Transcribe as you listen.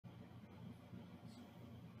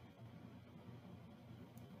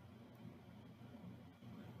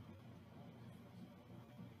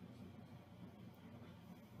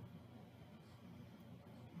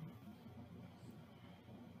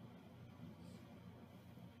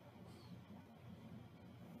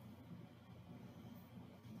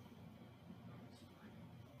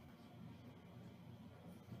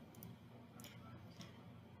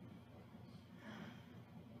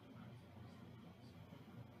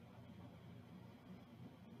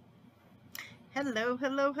Hello,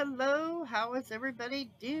 hello, hello. How is everybody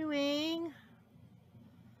doing?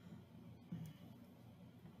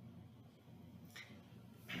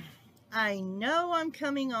 I know I'm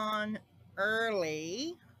coming on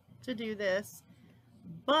early to do this,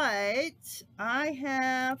 but I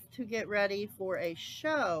have to get ready for a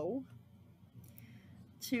show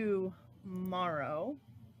tomorrow.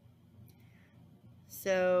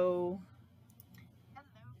 So,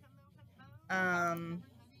 um,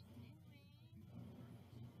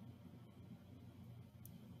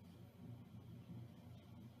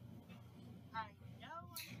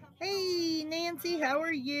 hey, Nancy, how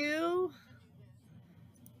are you?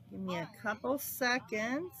 Give me a couple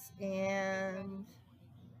seconds and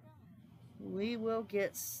we will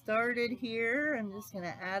get started here. I'm just going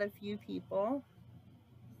to add a few people.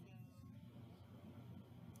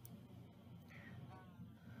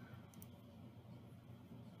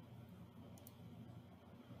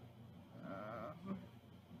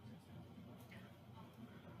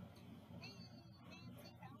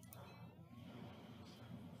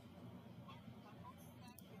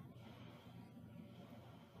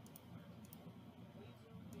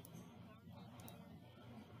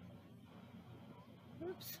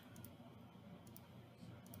 Oops.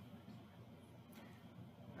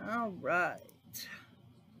 All right.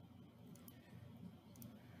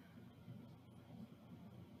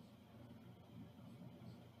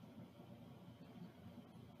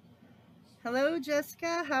 Hello,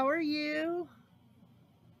 Jessica. How are you?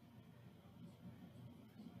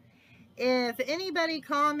 If anybody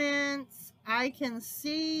comments, I can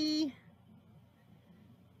see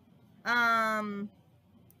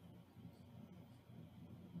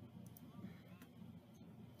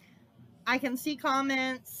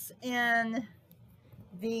comments in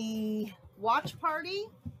the watch party,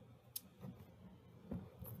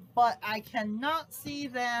 but I cannot see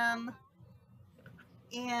them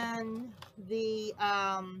in the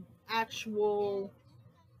actual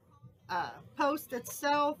post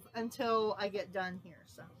itself until I get done here.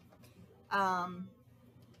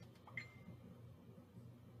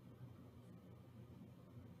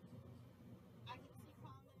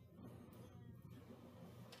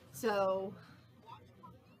 So,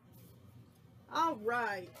 all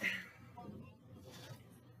right.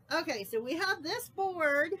 Okay, so we have this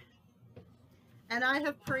board, and I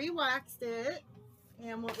have pre-waxed it.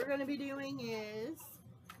 And what we're going to be doing is,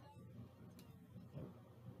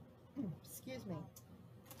 excuse me,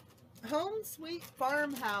 Home Sweet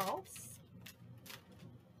Farmhouse.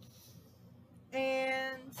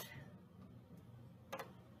 And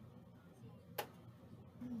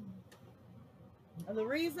the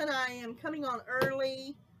reason I am coming on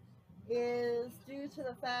early is due to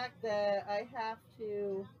the fact that I have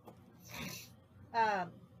to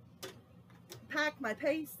pack my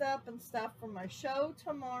paste up and stuff for my show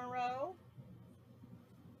tomorrow.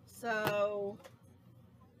 So,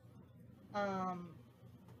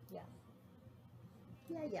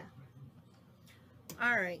 yeah.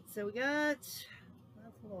 All right, so we got,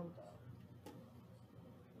 that's a little dark. I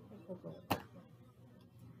think we'll go with that one.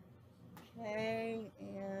 Okay, and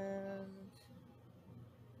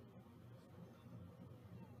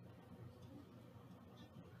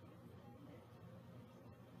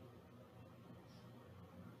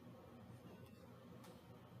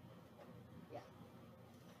yeah.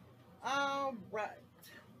 All right.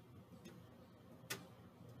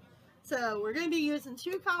 So we're going to be using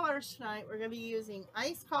two colors tonight. We're going to be using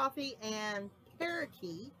iced coffee and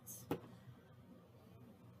parakeet.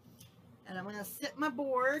 And I'm going to sit my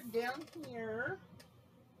board down here.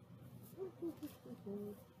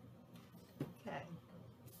 Okay.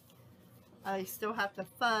 I still have to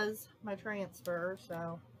fuzz my transfer,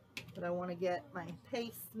 but I want to get my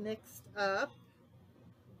paste mixed up.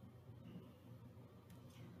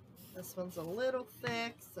 This one's a little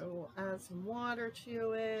thick, so we'll add some water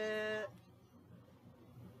to it.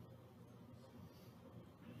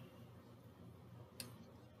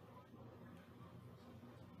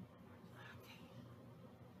 Okay.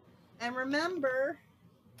 And remember,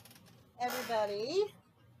 everybody,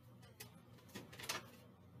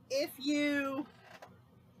 if you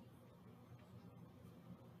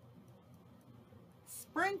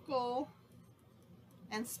sprinkle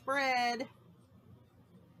and spread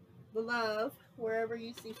the love wherever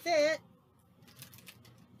you see fit,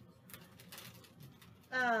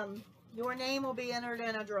 your name will be entered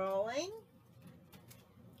in a drawing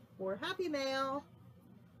for Happy Mail,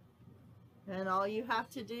 and all you have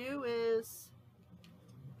to do is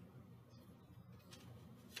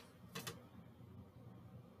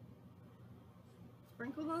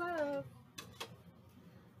sprinkle the love.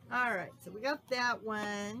 All right, so we got that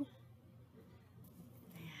one.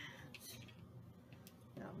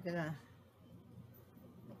 I'm gonna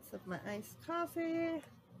mix up my iced coffee.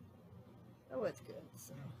 Oh, it's good.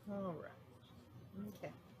 So, all right.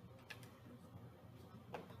 Okay.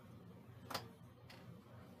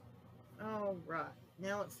 All right.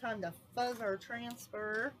 Now it's time to fuzz our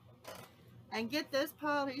transfer and get this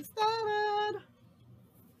party started.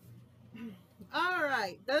 All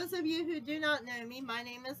right. Those of you who do not know me, my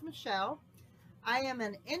name is Michelle. I am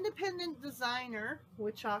an independent designer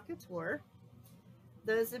with Chalk Couture.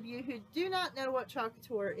 Those of you who do not know what Chalk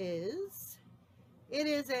Couture is, it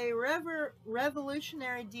is a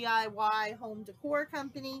revolutionary DIY home decor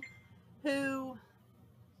company who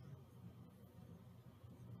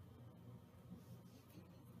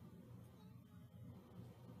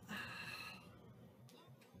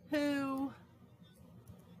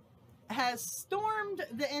has stormed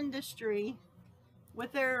the industry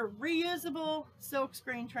with their reusable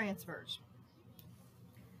silkscreen transfers.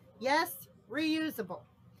 Yes, reusable.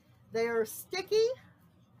 They are sticky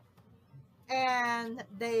and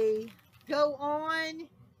they go on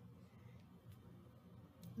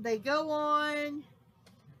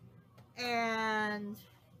and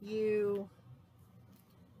you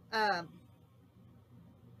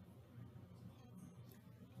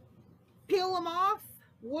peel them off,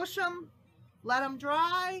 whoosh them, let them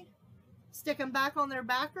dry, stick them back on their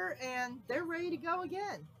backer, and they're ready to go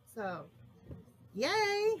again. So,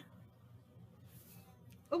 yay!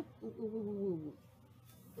 Oh, ooh.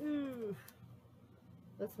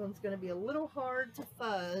 This one's going to be a little hard to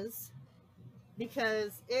fuzz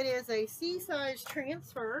because it is a C-size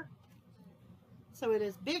transfer, so it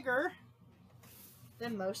is bigger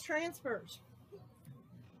than most transfers.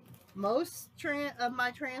 Most of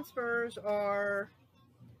my transfers are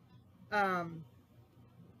A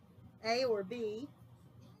or B.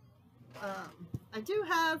 I do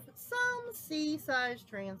have some C-size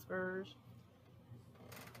transfers.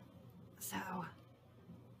 So,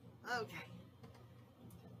 okay.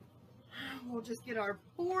 We'll just get our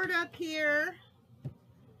board up here.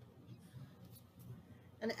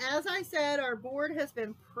 And as I said, our board has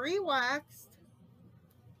been pre-waxed.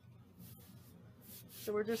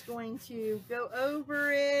 So we're just going to go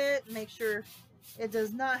over it, make sure it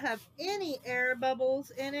does not have any air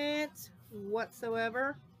bubbles in it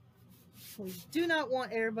whatsoever. We do not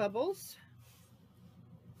want air bubbles.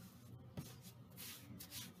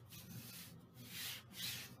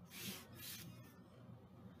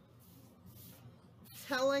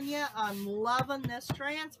 Telling you, I'm loving this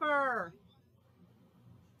transfer.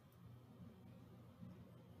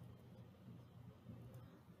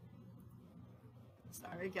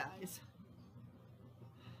 Sorry, guys.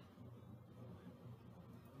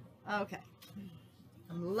 Okay.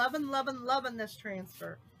 I'm loving this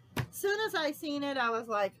transfer. As soon as I seen it, I was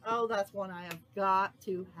like, oh, that's one I have got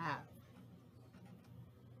to have.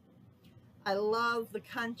 I love the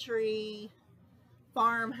country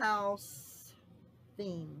farmhouse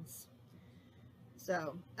themes.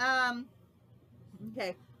 So,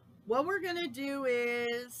 okay. What we're going to do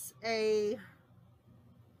is I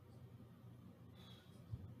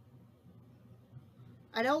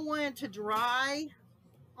don't want it to dry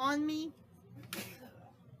on me.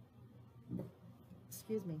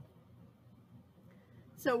 Excuse me.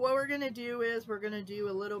 So what we're going to do is we're going to do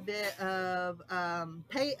a little bit of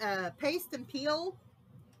paste and peel,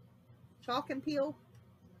 chalk and peel.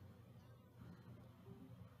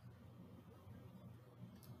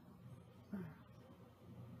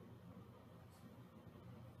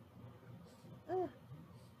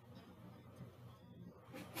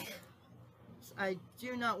 I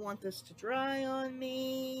do not want this to dry on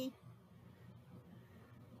me.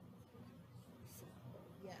 So,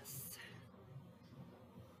 yes.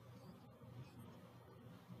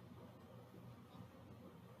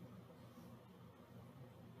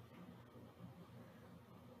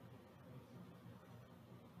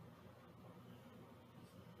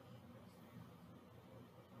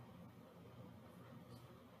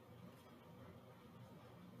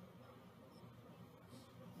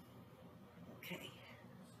 Okay.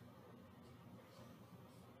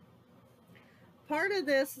 Part of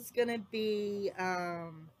this is going to be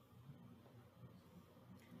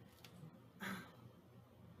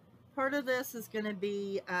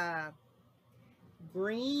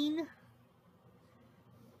green.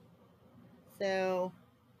 So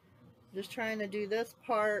just trying to do this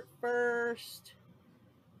part first,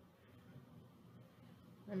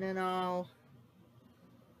 and then I'll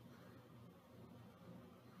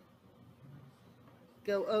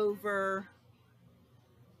go over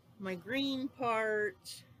my green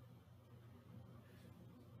part.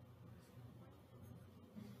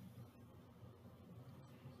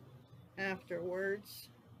 Afterwards.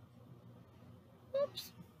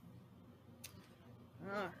 Whoops.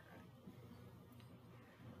 All right.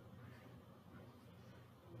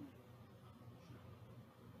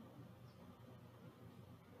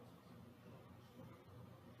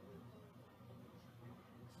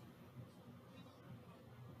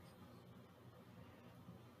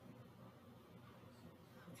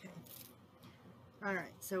 Okay. All right,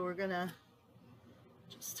 so we're gonna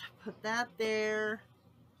just put that there,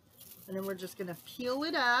 and then we're just gonna peel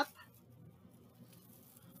it up.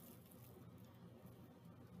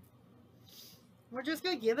 We're just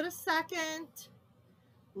gonna give it a second,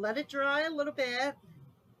 let it dry a little bit.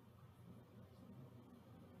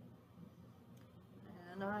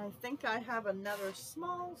 And I think I have another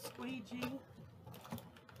small squeegee.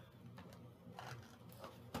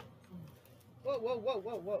 Whoa, whoa, whoa,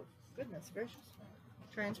 whoa, whoa. Goodness gracious.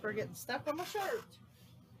 Transfer getting stuck on my shirt.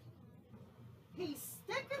 He's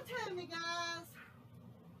sticking to me, guys.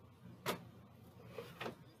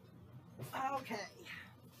 Okay.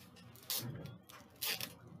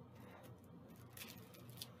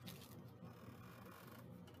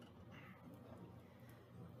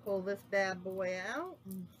 Pull this bad boy out.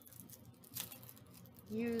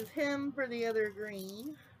 Use him for the other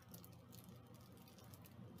green.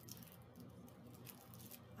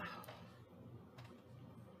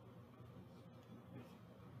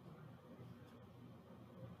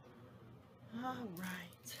 All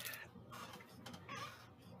right.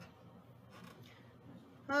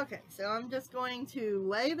 Okay, so I'm just going to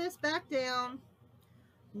lay this back down.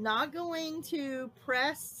 Not going to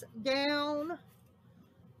press down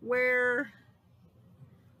where,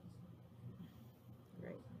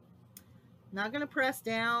 right. Not going to press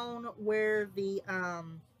down where the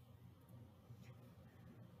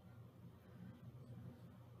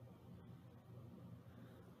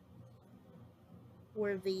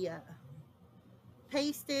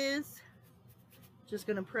paste is. Just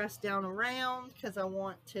going to press down around because I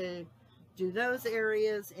want to do those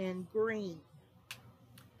areas in green.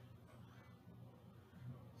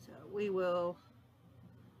 So we will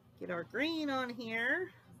get our green on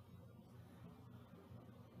here.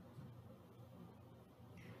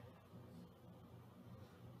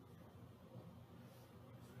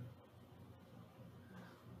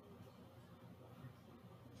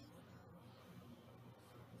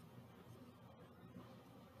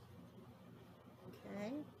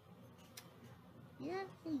 Okay. Yeah.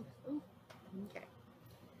 Ooh. Okay.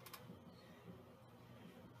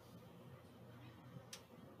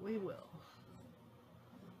 We will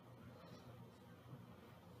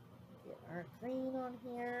get our green on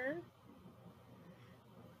here.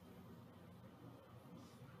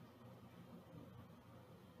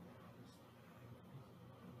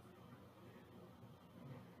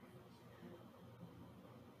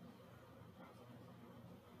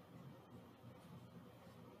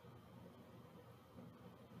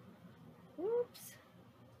 Oops.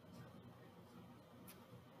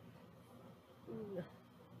 Ooh.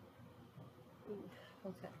 Ooh.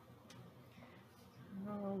 Okay.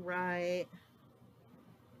 All right.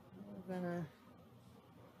 We're gonna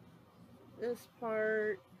this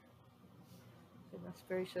part. Goodness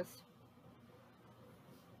gracious.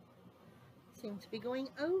 Seems to be going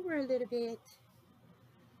over a little bit.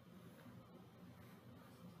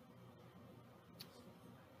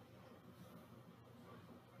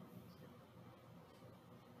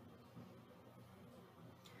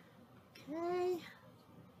 Okay.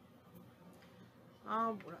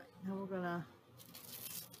 All right. Now we're gonna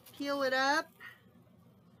peel it up.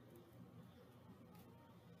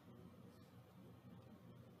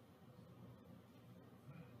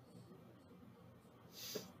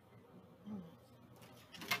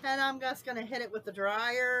 And I'm just going to hit it with the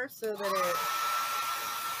dryer so that it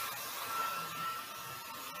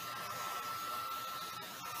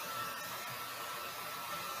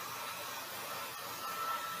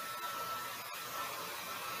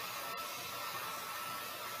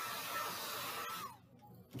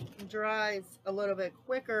dries a little bit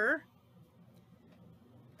quicker.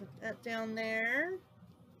 Put that down there.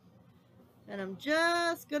 And I'm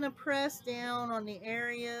just going to press down on the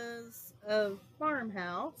areas of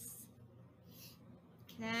farmhouse.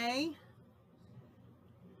 Okay.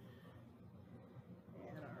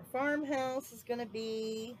 And our farmhouse is going to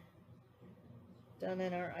be done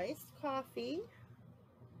in our iced coffee.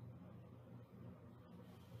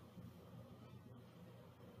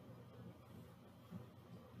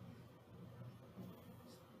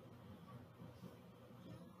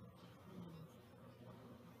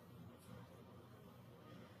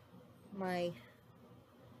 My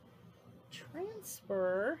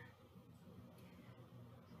transfer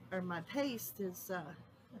or my paste is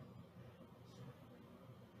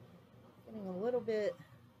getting a little bit.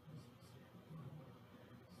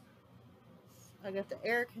 I got the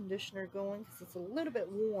air conditioner going because it's a little bit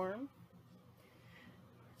warm.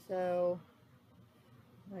 So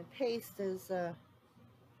my paste is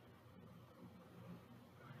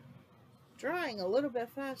drying a little bit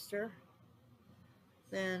faster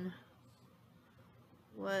than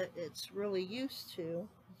what it's really used to.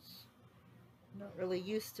 It's not really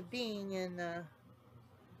used to being in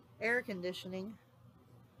air conditioning.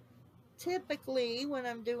 Typically, when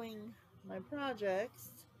I'm doing my projects,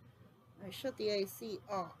 I shut the AC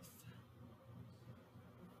off.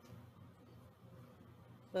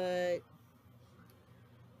 But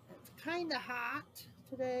it's kind of hot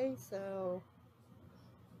today, so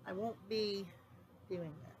I won't be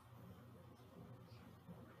doing that.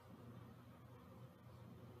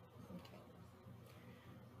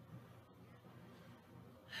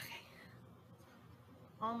 Okay.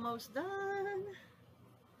 Almost done.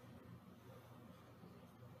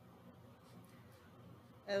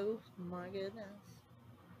 Oh my goodness.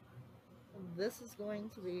 This is going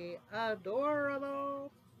to be adorable.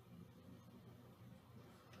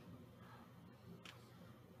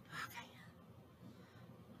 Okay.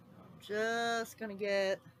 I'm just gonna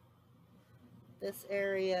get this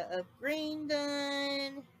area of green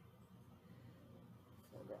done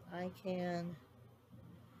so that I can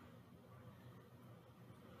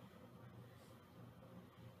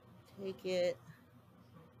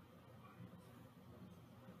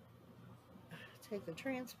take the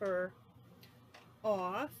transfer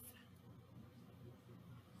off.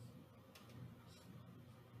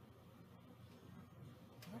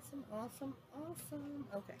 Awesome, awesome, awesome.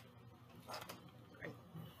 Okay. Great.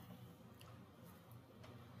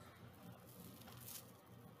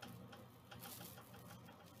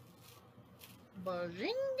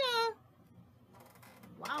 Bajinga!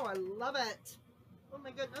 Wow, I love it. Oh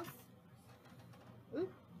my goodness.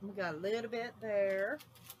 Oop, we got a little bit there.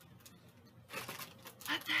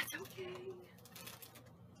 But that's okay.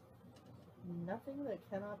 Nothing that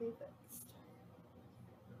cannot be fixed.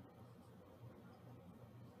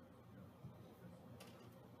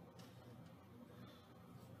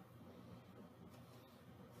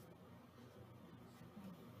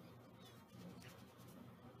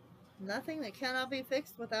 Nothing that cannot be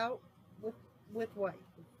fixed with white.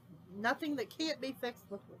 Nothing that can't be fixed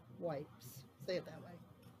with wipes. Say it that way.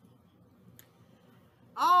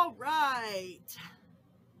 All right.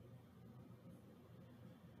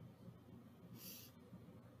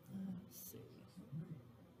 Let's see.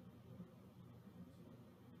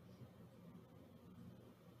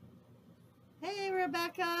 Hey,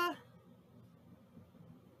 Rebecca.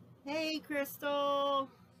 Hey, Crystal.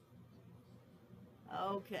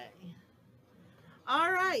 Okay.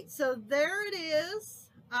 All right, so there it is.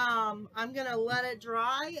 I'm going to let it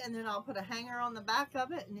dry, and then I'll put a hanger on the back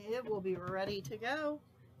of it, and it will be ready to go.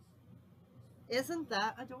 Isn't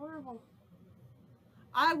that adorable?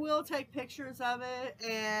 I will take pictures of it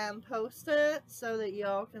and post it so that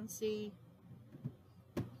y'all can see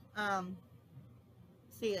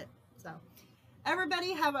it. So,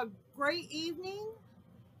 everybody have a great evening,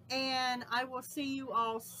 and I will see you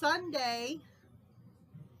all Sunday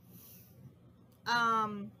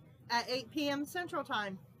at 8 p.m. Central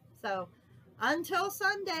Time. So, until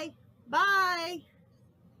Sunday, bye.